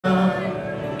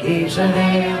keeps her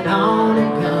hand on a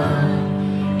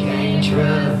gun, can't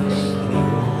trust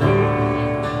anyone.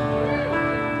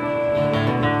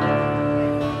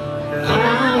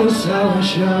 I was so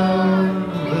sure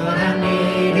what I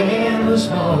needed was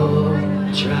more,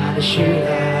 trying to shoot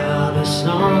out a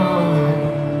song.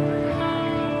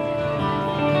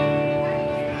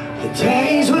 The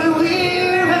days when we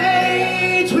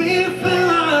raged, we fell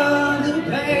on the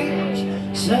page,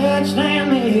 such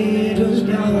damage was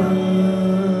done.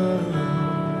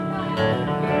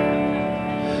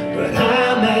 But I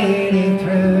made it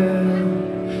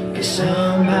through, 'cause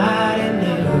somebody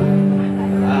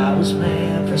knew I was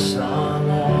meant for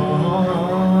someone.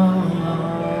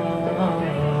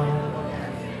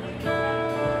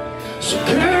 So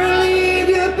girl, leave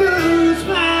your boots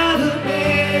by the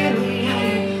bed, we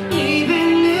ain't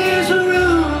leaving this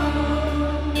room.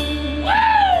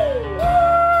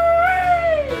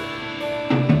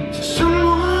 So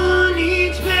someone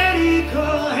needs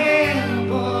medical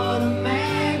help, or the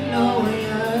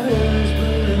magnolia's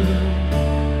bloom.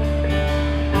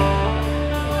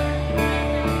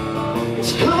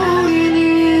 It's cold in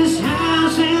this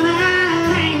house and I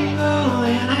ain't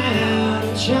going out to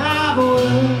chop wood.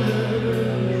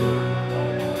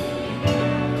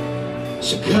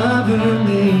 So cover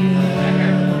me up,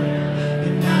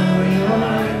 and now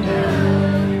you're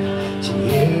enough to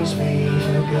use me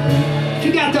for good. If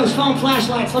you got those phone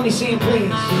flashlights, let me see them,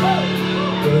 please.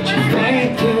 Put your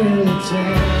faith through the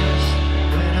test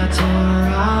when I tore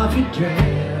off your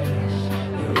dress,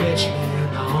 your rich man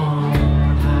on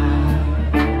high.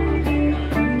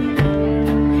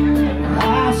 I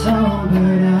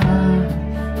sobered up,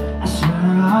 I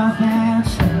swore off that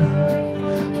stuff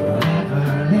forever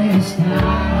this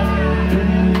time.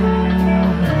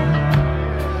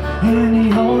 And the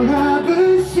whole rubber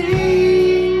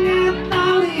scene, I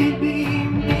thought it'd be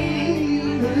me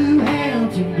who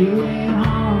helped you do it all.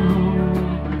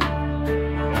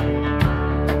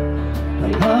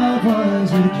 But love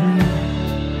was a dream,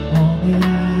 only I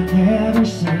never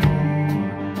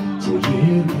seen till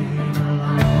you came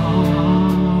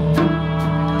along.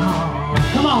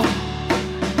 Come on.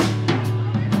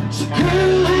 So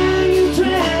girl, how you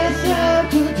dress up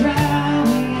to dry,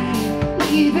 we ain't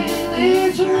leaving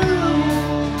this room.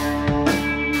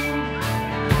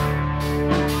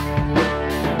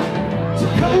 So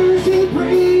cozy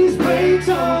breeze breaks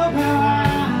over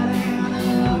right and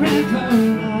the river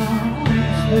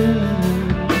runs through.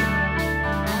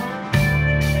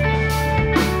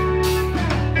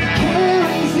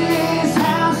 Carries this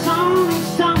house on its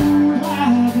stone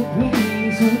like a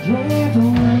piece of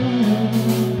driftwood.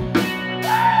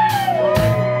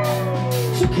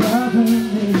 So cover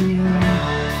me up,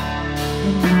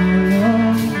 and now you're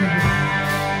enough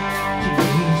to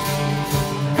use me for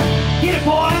good. Get it,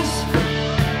 boys!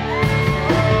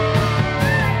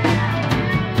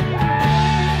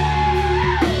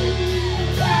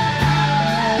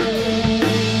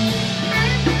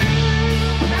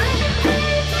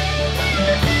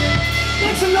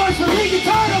 Make some noise for lead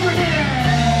guitar over here!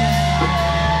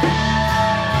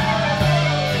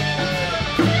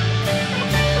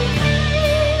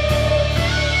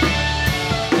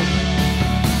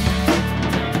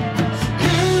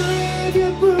 Leave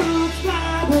your boots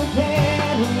by the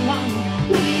bed, I'm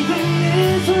leaving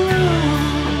this room.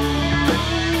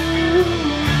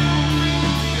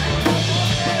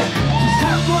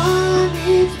 Someone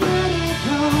needs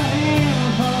medical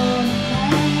help, or the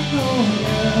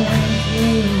magnolia's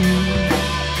bloom.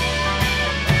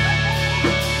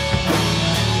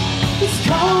 It's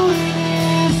cold in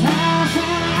this house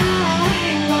and I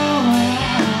ain't going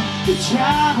out to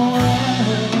travel.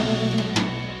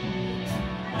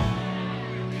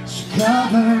 So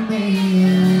cover me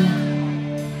up,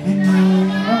 and now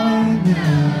you're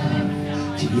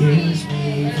enough to use me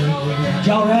for good.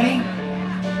 Y'all ready?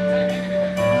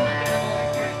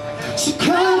 So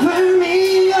cover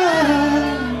me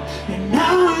up, and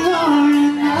now you're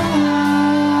enough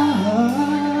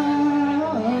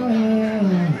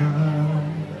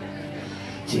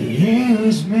to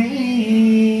use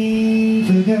me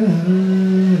for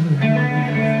good.